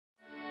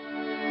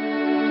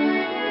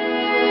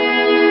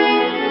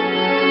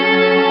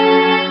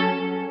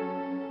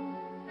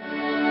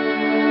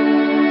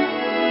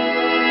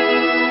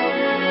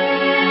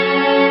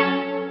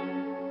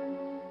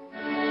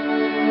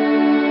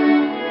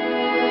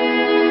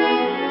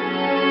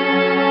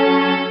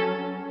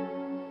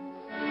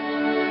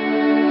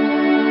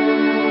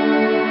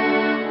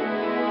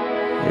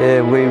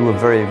Yeah, we were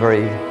very,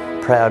 very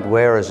proud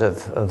wearers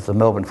of the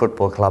Melbourne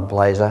Football Club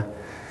blazer,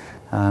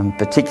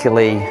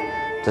 particularly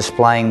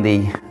displaying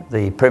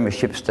the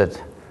premierships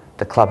that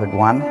the club had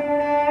won.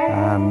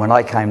 When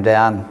I came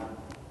down,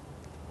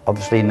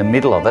 obviously in the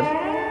middle of it,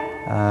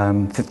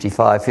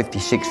 55,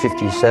 56,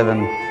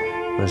 57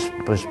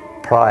 was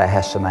prior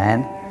Hassa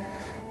Mann.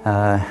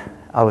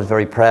 I was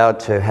very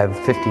proud to have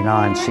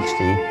 59,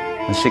 60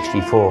 and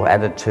 64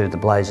 added to the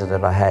blazer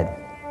that I had.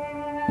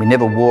 We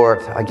never wore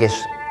it, I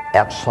guess,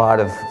 outside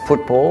of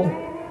football.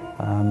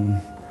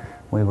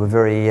 We were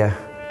very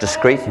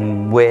discreet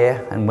in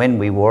where and when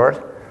we wore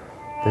it,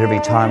 but every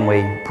time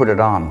we put it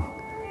on,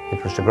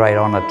 it was a great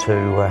honour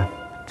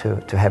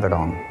to have it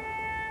on.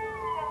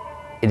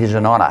 It is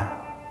an honour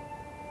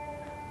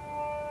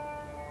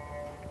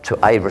to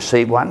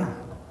receive one,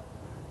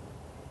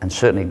 and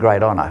certainly a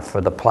great honour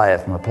for the player,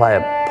 from a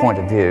player point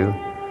of view,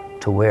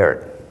 to wear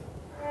it.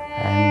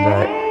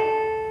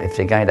 And if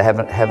they're going to have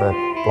a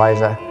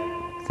blazer,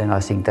 then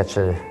I think that's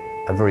a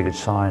very good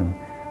sign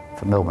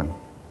for Melbourne.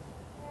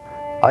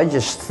 I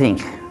just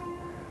think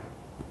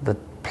that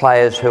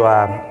players who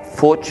are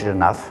fortunate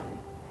enough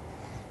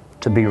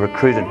to be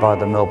recruited by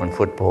the Melbourne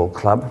Football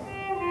Club,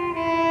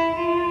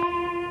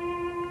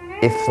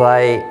 if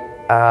they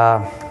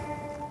are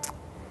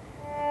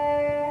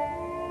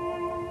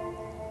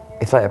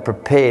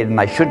prepared, and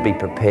they should be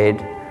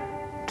prepared,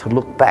 to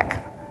look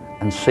back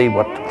and see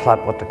what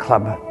the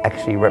club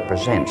actually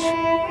represents.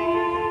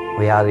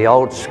 We are the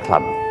oldest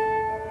club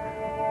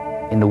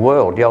in the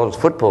world, the oldest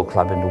football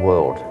club in the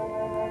world.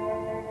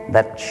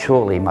 That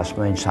surely must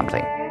mean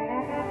something.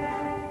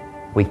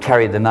 We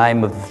carry the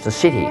name of the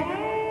city,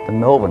 the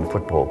Melbourne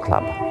Football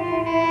Club.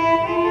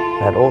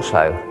 That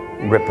also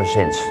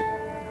represents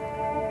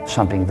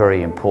something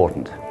very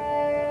important.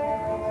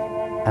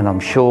 And I'm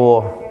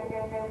sure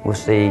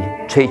with the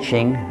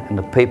teaching and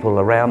the people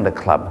around the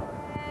club,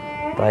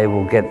 they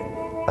will get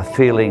a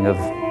feeling of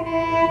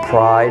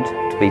pride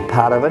to be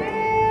part of it.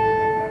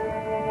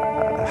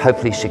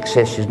 Hopefully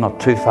success is not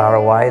too far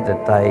away,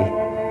 that they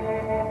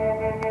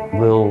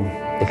will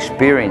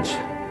experience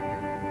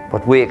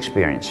what we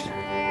experienced.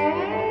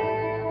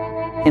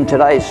 In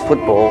today's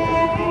football,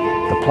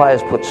 the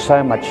players put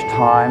so much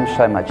time,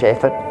 so much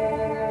effort,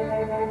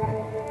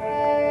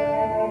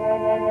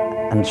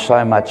 and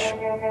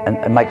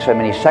make so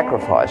many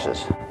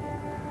sacrifices.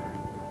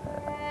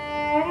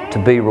 To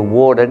be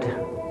rewarded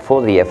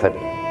for the effort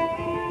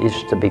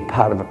is to be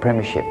part of a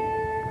premiership.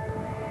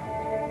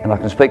 And I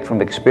can speak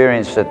from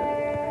experience that,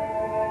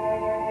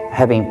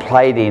 having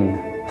played in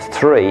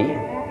 3,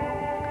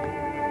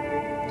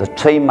 the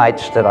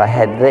teammates that I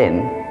had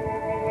then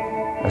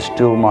are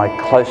still my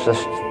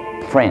closest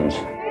friends.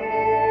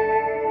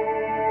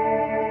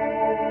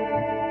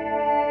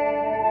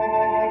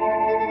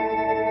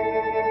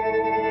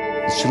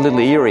 It's a little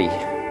eerie,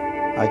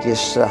 I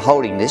guess,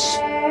 holding this,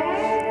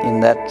 in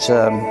that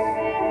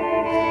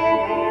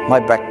my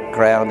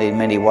background in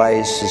many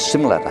ways is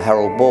similar to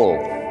Harold Ball,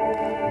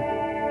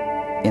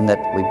 in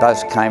that we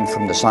both came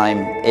from the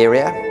same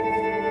area,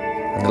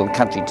 a little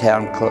country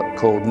town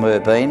called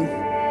Melbourne.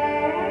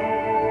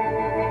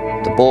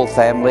 The Ball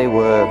family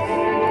were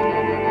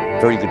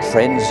very good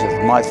friends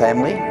of my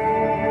family,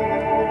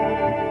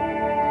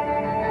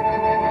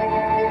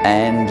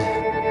 and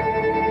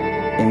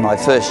in my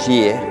first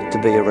year, to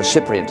be a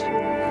recipient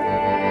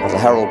of the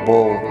Harold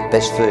Ball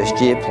Best First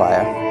Year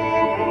Player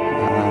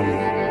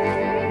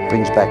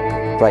brings back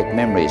great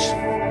memories.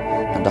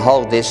 And to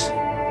hold this,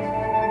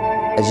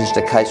 as is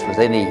the case with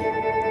any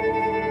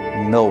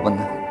Melbourne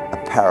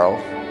apparel,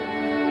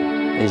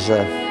 is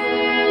a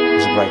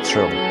great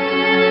thrill.